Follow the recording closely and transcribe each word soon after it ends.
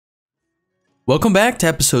Welcome back to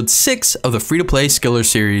episode 6 of the Free-to-Play Skiller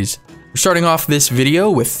series. We're starting off this video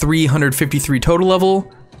with 353 total level,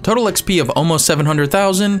 total XP of almost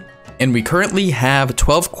 700,000, and we currently have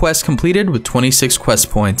 12 quests completed with 26 quest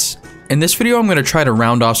points. In this video, I'm going to try to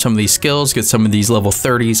round off some of these skills, get some of these level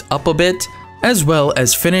 30s up a bit, as well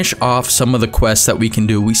as finish off some of the quests that we can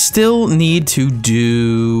do. We still need to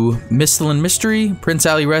do Mistalin Mystery, Prince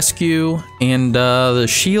Ali Rescue, and the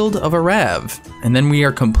Shield of Arav. And then we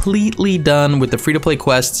are completely done with the free-to-play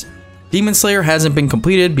quests. Demon Slayer hasn't been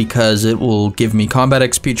completed because it will give me combat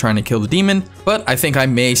XP trying to kill the demon, but I think I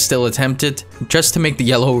may still attempt it just to make the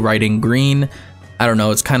yellow writing green. I don't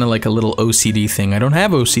know, it's kind of like a little OCD thing. I don't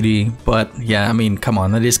have OCD, but yeah, I mean, come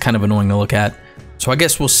on, that is kind of annoying to look at. So I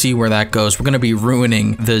guess we'll see where that goes. We're going to be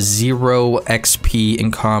ruining the 0 XP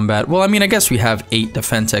in combat. Well, I mean, I guess we have 8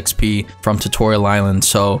 defense XP from Tutorial Island,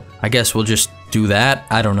 so I guess we'll just do that.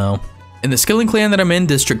 I don't know. In the skilling clan that I'm in,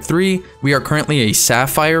 District 3, we are currently a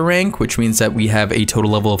Sapphire rank, which means that we have a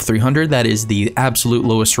total level of 300. That is the absolute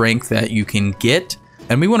lowest rank that you can get.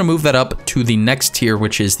 And we want to move that up to the next tier,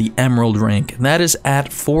 which is the Emerald rank. That is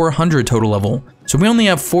at 400 total level. So we only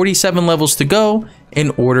have 47 levels to go in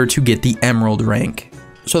order to get the Emerald rank.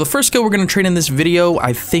 So the first skill we're going to train in this video,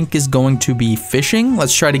 I think, is going to be fishing.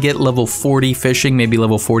 Let's try to get level 40 fishing, maybe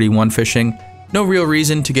level 41 fishing. No real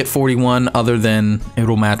reason to get 41 other than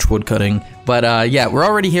it'll match woodcutting. But yeah, we're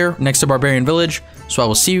already here next to Barbarian Village, so I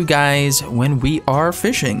will see you guys when we are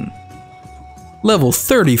fishing. Level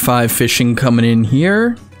 35 fishing coming in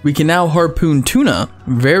here. We can now harpoon tuna.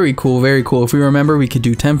 Very cool, very cool. If we remember, we could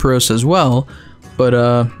do Temperos as well, but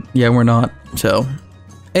yeah, we're not, so.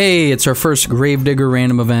 Hey, it's our first Gravedigger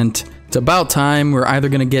random event. It's about time. We're either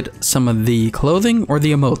gonna get some of the clothing or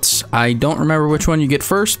the emotes. I don't remember which one you get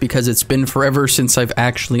first because it's been forever since I've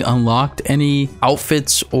actually unlocked any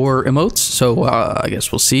outfits or emotes, so I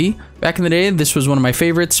guess we'll see. Back in the day, this was one of my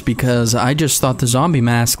favorites because I just thought the zombie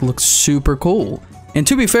mask looked super cool. And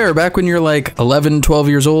to be fair, back when you're like 11, 12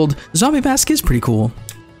 years old, the zombie mask is pretty cool.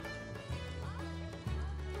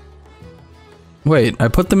 Wait, I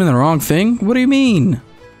put them in the wrong thing? What do you mean?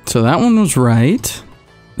 So that one was right.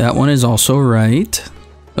 That one is also right.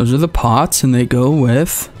 Those are the pots and they go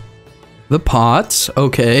with the pots.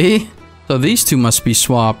 Okay. So these two must be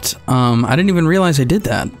swapped. I didn't even realize I did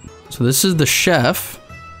that. So this is the chef.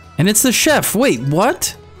 And it's the chef. Wait,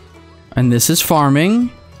 what? And this is farming.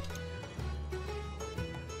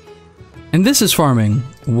 And this is farming.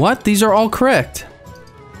 What? These are all correct.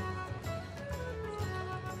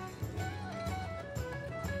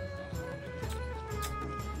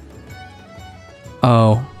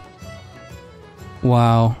 Oh.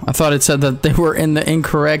 Wow. I thought it said that they were in the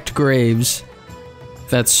incorrect graves.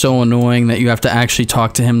 That's so annoying that you have to actually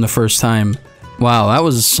talk to him the first time. Wow, that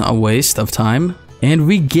was a waste of time. And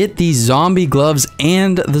we get the zombie gloves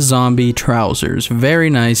and the zombie trousers.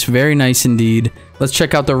 Very nice indeed. Let's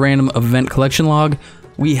check out the random event collection log.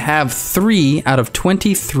 We have 3 out of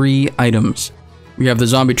 23 items. We have the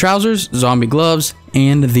zombie trousers, zombie gloves,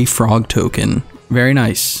 and the frog token. Very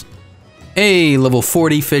nice. Hey, level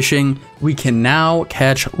 40 fishing. We can now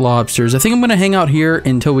catch lobsters. I think I'm going to hang out here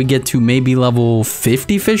until we get to maybe level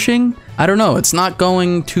 50 fishing. I don't know. It's not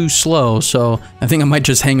going too slow, so I think I might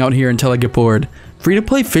just hang out here until I get bored.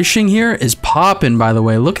 Free-to-play fishing here is popping, by the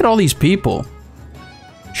way. Look at all these people.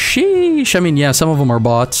 Sheesh. I mean, yeah, some of them are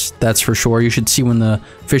bots. That's for sure. You should see when the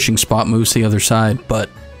fishing spot moves to the other side. But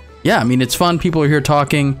yeah, I mean, it's fun. People are here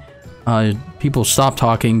talking. People stopped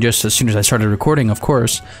talking just as soon as I started recording, of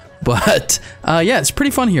course. But yeah, it's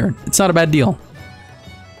pretty fun here. It's not a bad deal.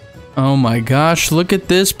 Oh my gosh, look at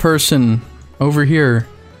this person over here.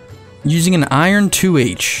 Using an iron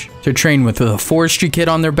 2H to train with a forestry kit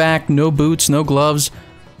on their back, no boots, no gloves,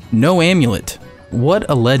 no amulet. What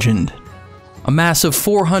a legend. A massive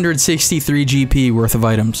 463 GP worth of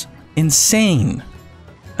items. Insane.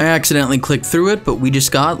 I accidentally clicked through it, but we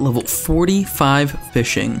just got level 45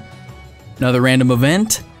 fishing. Another random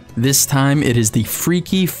event. This time it is the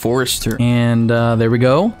Freaky Forester. And there we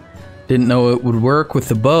go. Didn't know it would work with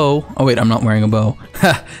the bow. Oh wait, I'm not wearing a bow.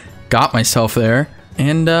 Got myself there.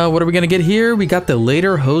 And what are we gonna get here? We got the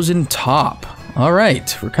Lederhosen top.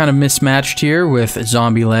 Alright, we're kind of mismatched here with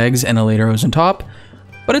zombie legs and a Lederhosen top.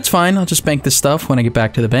 But it's fine, I'll just bank this stuff when I get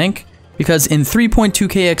back to the bank. Because in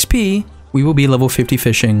 3.2k XP, we will be level 50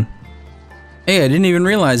 fishing. Hey, I didn't even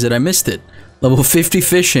realize it, I missed it. Level 50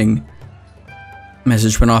 fishing.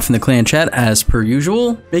 Message went off in the clan chat as per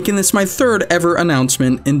usual, making this my 3rd ever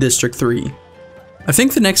announcement in District 3. I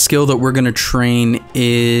think the next skill that we're going to train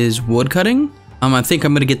is woodcutting. I think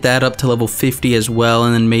I'm going to get that up to level 50 as well,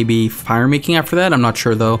 and then maybe fire making after that. I'm not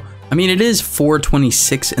sure though. I mean, it is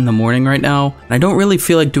 4:26 in the morning right now, and I don't really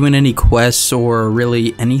feel like doing any quests or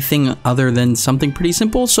really anything other than something pretty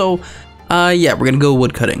simple, so yeah, we're gonna go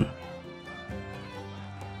woodcutting.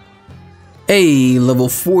 Hey, level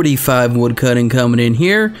 45 woodcutting coming in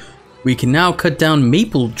here. We can now cut down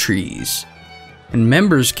maple trees, and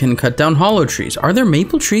members can cut down hollow trees. Are there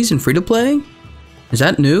maple trees in free-to-play? Is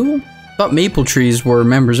that new? I thought maple trees were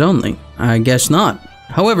members only. I guess not.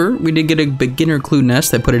 However, we did get a beginner clue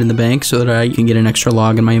nest. I put it in the bank so that I can get an extra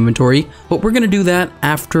log in my inventory. But we're going to do that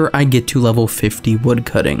after I get to level 50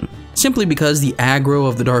 woodcutting. Simply because the aggro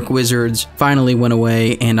of the dark wizards finally went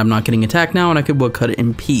away and I'm not getting attacked now and I could woodcut it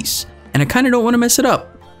in peace. And I kind of don't want to mess it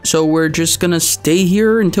up. So we're just going to stay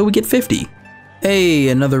here until we get 50. Hey,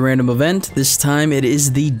 another random event. This time it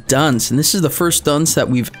is the dunce. And this is the first dunce that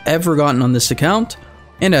we've ever gotten on this account.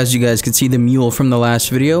 And as you guys can see, the mule from the last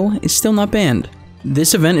video is still not banned.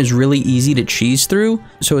 This event is really easy to cheese through,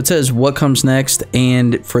 so it says what comes next,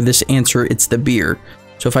 and for this answer, it's the beer.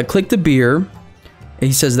 So if I click the beer,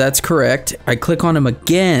 he says that's correct. I click on him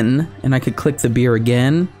again, and I could click the beer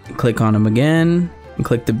again, click on him again, and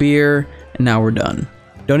click the beer, and now we're done.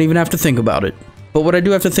 Don't even have to think about it. But what I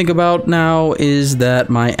do have to think about now is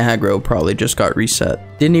that my aggro probably just got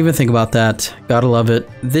reset. Didn't even think about that. Gotta love it.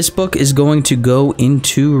 This book is going to go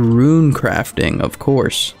into rune crafting, of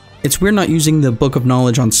course. It's weird not using the Book of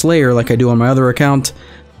Knowledge on Slayer like I do on my other account,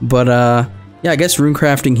 but yeah, I guess rune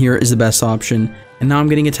crafting here is the best option. And now I'm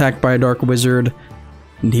getting attacked by a dark wizard.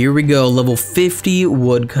 And here we go, level 50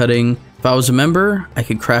 woodcutting. If I was a member, I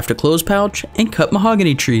could craft a clothes pouch and cut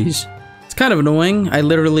mahogany trees. It's kind of annoying. I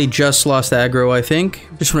literally just lost aggro, I think.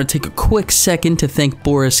 Just want to take a quick second to thank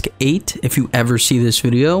Borisk8 if you ever see this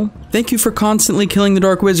video. Thank you for constantly killing the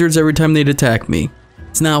dark wizards every time they'd attack me.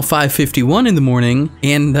 It's now 5:51 in the morning,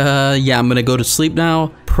 and yeah, I'm gonna go to sleep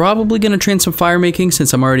now. Probably gonna train some fire making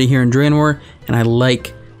since I'm already here in Draenor, and I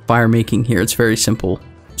like fire making here. It's very simple.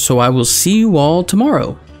 So I will see you all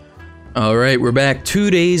tomorrow. Alright, we're back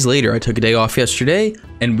 2 days later. I took a day off yesterday,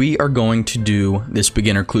 and we are going to do this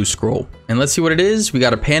beginner clue scroll. And let's see what it is. We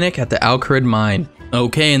got a panic at the Alcarid mine.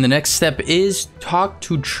 Okay, and the next step is talk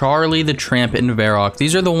to Charlie the Tramp in Varrock.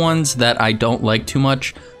 These are the ones that I don't like too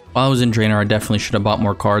much. While I was in Draenor, I definitely should have bought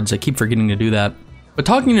more cards. I keep forgetting to do that. But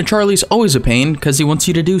talking to Charlie's always a pain because he wants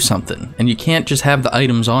you to do something. And you can't just have the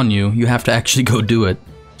items on you. You have to actually go do it.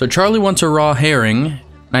 So Charlie wants a raw herring. And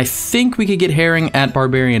I think we could get herring at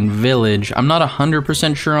Barbarian Village. I'm not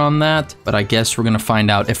 100% sure on that, but I guess we're going to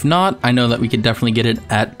find out. If not, I know that we could definitely get it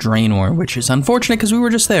at Draenor, which is unfortunate because we were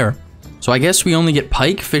just there. So I guess we only get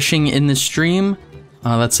pike fishing in this stream.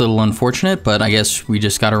 That's a little unfortunate, but I guess we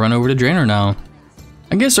just got to run over to Draenor now.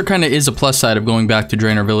 I guess there kind of is a plus side of going back to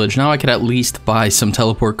Draenor Village. Now I could at least buy some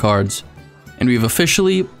teleport cards. And we've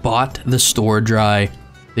officially bought the store dry.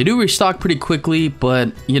 They do restock pretty quickly,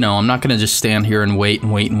 but, you know, I'm not going to just stand here and wait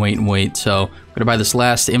and wait and wait and wait. So I'm going to buy this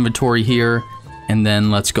last inventory here, and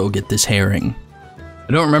then let's go get this herring.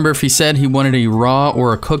 I don't remember if he said he wanted a raw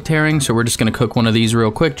or a cooked herring, so we're just going to cook one of these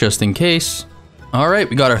real quick just in case. All right,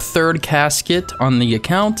 we got our third casket on the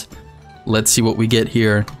account. Let's see what we get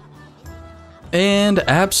here. And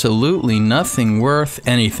absolutely nothing worth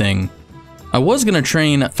anything. I was gonna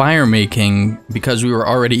train fire making because we were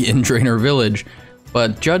already in Draenor Village,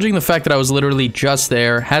 but judging the fact that I was literally just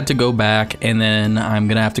there, had to go back, and then I'm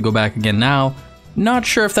gonna have to go back again now, not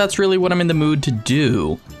sure if that's really what I'm in the mood to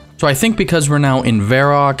do. So I think because we're now in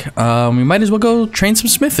Varrock, we might as well go train some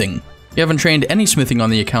smithing. We haven't trained any smithing on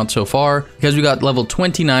the account so far, because we got level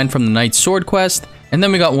 29 from the Knight's Sword quest, and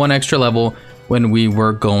then we got one extra level when we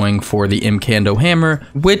were going for the Imcando Hammer,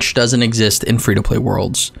 which doesn't exist in free-to-play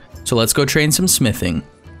worlds. So let's go train some smithing.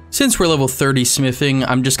 Since we're level 30 smithing,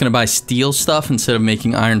 I'm just gonna buy steel stuff instead of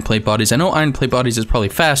making iron plate bodies. I know iron plate bodies is probably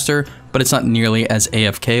faster, but it's not nearly as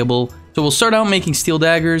AFK-able. So we'll start out making steel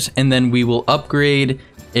daggers, and then we will upgrade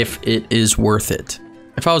if it is worth it.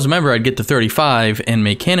 If I was a member, I'd get to 35 and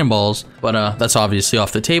make cannonballs, but that's obviously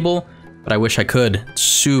off the table, but I wish I could. It's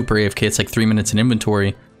super AFK, it's like 3 minutes in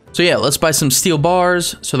inventory. So yeah, let's buy some steel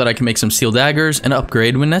bars so that I can make some steel daggers and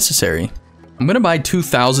upgrade when necessary. I'm gonna buy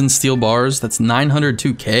 2,000 steel bars, that's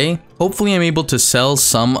 902k. Hopefully I'm able to sell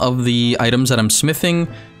some of the items that I'm smithing.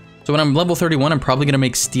 So when I'm level 31, I'm probably gonna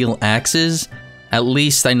make steel axes. At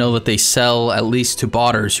least I know that they sell at least to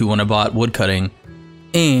botters who wanna bot woodcutting.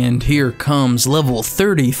 And here comes level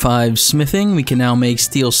 35 smithing. We can now make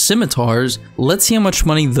steel scimitars. Let's see how much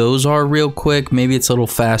money those are real quick. Maybe it's a little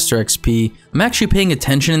faster XP. I'm actually paying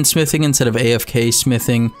attention in smithing instead of AFK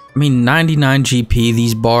smithing. I mean, 99 GP,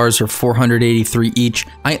 these bars are 483 each.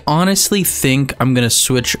 I honestly think I'm gonna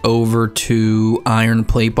switch over to iron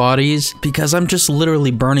plate bodies because I'm just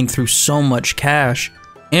literally burning through so much cash.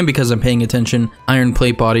 And because I'm paying attention, iron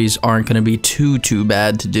plate bodies aren't gonna be too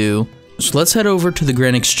bad to do. So let's head over to the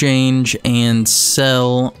Grand Exchange and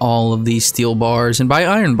sell all of these steel bars and buy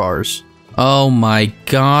iron bars. Oh my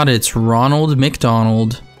god, it's Ronald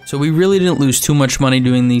McDonald. So we really didn't lose too much money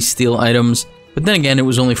doing these steel items, but then again, it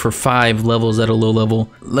was only for 5 levels at a low level.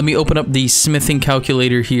 Let me open up the smithing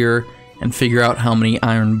calculator here and figure out how many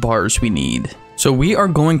iron bars we need. So we are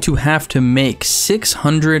going to have to make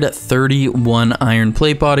 631 iron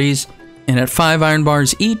plate bodies, and at 5 iron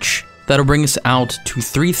bars each, that'll bring us out to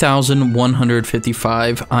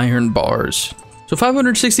 3,155 iron bars. So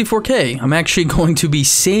 564k. I'm actually going to be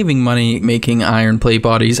saving money making iron plate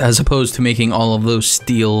bodies as opposed to making all of those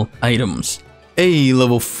steel items. Hey,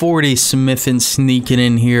 level 40 smithing sneaking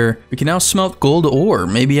in here. We can now smelt gold ore.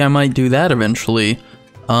 Maybe I might do that eventually.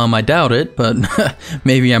 I doubt it, but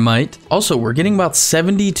maybe I might. Also, we're getting about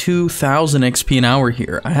 72,000 XP an hour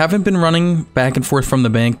here. I haven't been running back and forth from the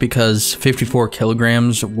bank because 54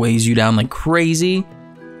 kilograms weighs you down like crazy.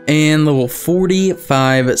 And level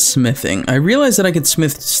 45 smithing. I realized that I could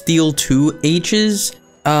smith steel 2Hs.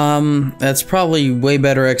 That's probably way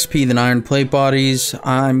better XP than iron plate bodies.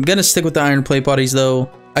 I'm gonna stick with the iron plate bodies though.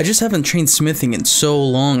 I just haven't trained smithing in so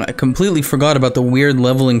long. I completely forgot about the weird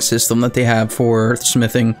leveling system that they have for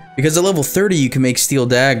smithing. Because at level 30 you can make steel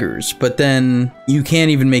daggers, but then you can't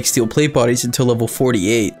even make steel plate bodies until level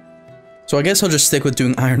 48. So I guess I'll just stick with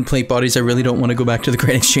doing iron plate bodies. I really don't want to go back to the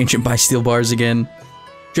Grand Exchange and buy steel bars again.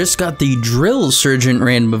 Just got the Drill Sergeant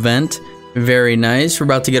random event. Very nice. We're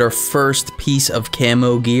about to get our first piece of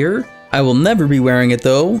camo gear. I will never be wearing it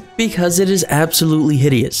though, because it is absolutely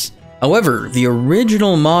hideous. However, the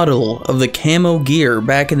original model of the camo gear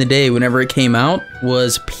back in the day whenever it came out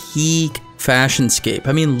was peak fashionscape.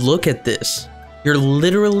 I mean, look at this. You're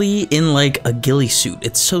literally in like a ghillie suit.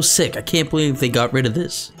 It's so sick. I can't believe they got rid of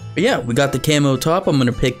this. But yeah, we got the camo top. I'm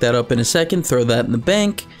gonna pick that up in a second, throw that in the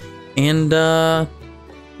bank. And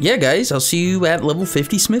yeah guys, I'll see you at level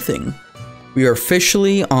 50 smithing. We are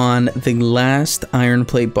officially on the last iron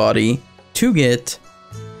plate body to get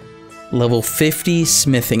level 50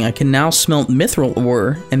 smithing. I can now smelt mithril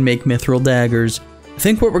ore and make mithril daggers. I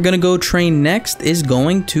think what we're gonna go train next is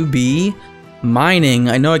going to be mining.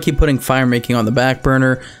 I know I keep putting fire making on the back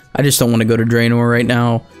burner. I just don't want to go to Draenor right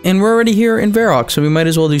now. And we're already here in Varrock, so we might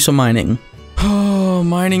as well do some mining. Oh,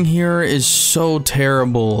 mining here is so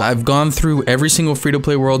terrible. I've gone through every single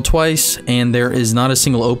free-to-play world twice, and there is not a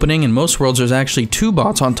single opening. In most worlds, there's actually 2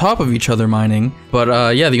 bots on top of each other mining.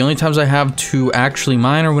 But yeah, the only times I have to actually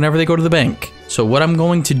mine are whenever they go to the bank. So what I'm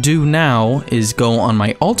going to do now is go on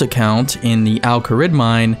my alt account in the Al-Kharid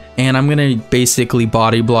mine, and I'm gonna basically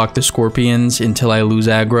body block the scorpions until I lose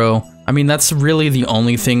aggro. I mean, that's really the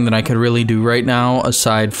only thing that I could really do right now,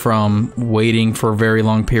 aside from waiting for very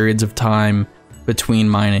long periods of time between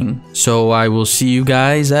mining. So I will see you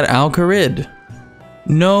guys at Al-Kharid.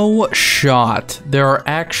 No shot. There are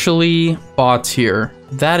actually bots here.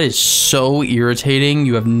 That is so irritating,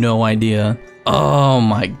 you have no idea. Oh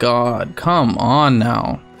my god, come on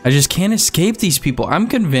now. I just can't escape these people. I'm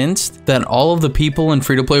convinced that all of the people in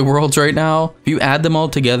free-to-play worlds right now, if you add them all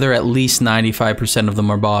together, at least 95% of them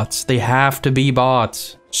are bots. They have to be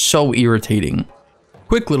bots. So irritating.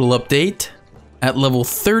 Quick little update. At level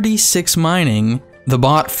 36 mining, the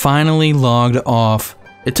bot finally logged off.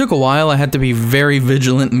 It took a while. I had to be very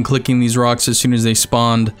vigilant in clicking these rocks as soon as they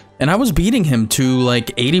spawned. And I was beating him to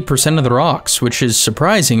like 80% of the rocks, which is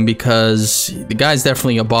surprising because the guy's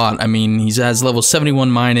definitely a bot. I mean, he has level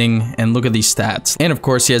 71 mining, and look at these stats. And of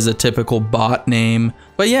course, he has the typical bot name.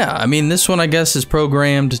 But yeah, I mean, this one I guess is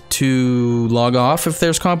programmed to log off if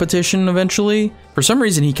there's competition eventually. For some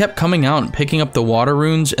reason, he kept coming out and picking up the water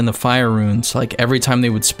runes and the fire runes, like every time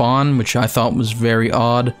they would spawn, which I thought was very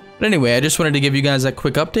odd. But anyway, I just wanted to give you guys that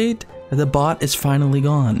quick update that the bot is finally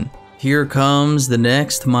gone. Here comes the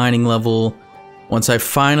next mining level. Once I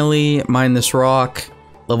finally mine this rock,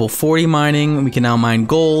 level 40 mining, we can now mine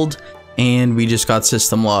gold, and we just got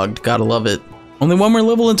system logged. Gotta love it. Only one more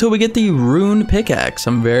level until we get the rune pickaxe.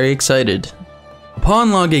 I'm very excited.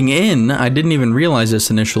 Upon logging in, I didn't even realize this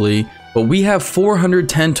initially, but we have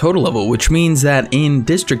 410 total level, which means that in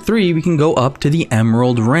District 3, we can go up to the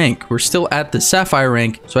Emerald rank. We're still at the Sapphire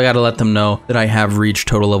rank, so I gotta let them know that I have reached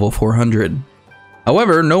total level 400.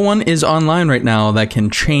 However, no one is online right now that can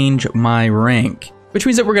change my rank, which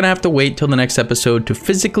means that we're going to have to wait till the next episode to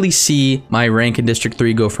physically see my rank in District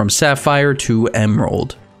 3 go from Sapphire to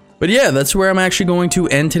Emerald. But yeah, that's where I'm actually going to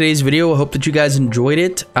end today's video. I hope that you guys enjoyed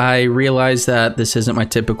it. I realize that this isn't my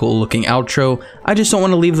typical looking outro. I just don't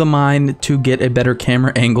want to leave the mine to get a better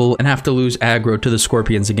camera angle and have to lose aggro to the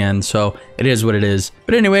scorpions again, so it is what it is.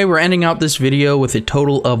 But anyway, we're ending out this video with a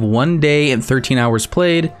total of 1 day and 13 hours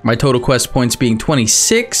played. My total quest points being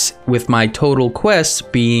 26, with my total quests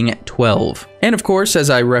being 12. And of course,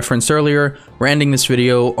 as I referenced earlier, we're ending this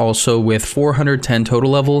video also with 410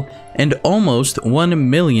 total level and almost 1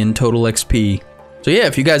 million total XP. So yeah,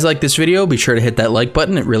 if you guys like this video, be sure to hit that like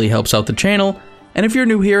button. It really helps out the channel. And if you're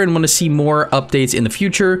new here and want to see more updates in the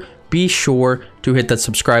future, be sure to hit that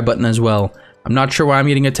subscribe button as well. I'm not sure why I'm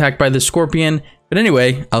getting attacked by this scorpion, but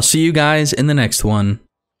anyway, I'll see you guys in the next one.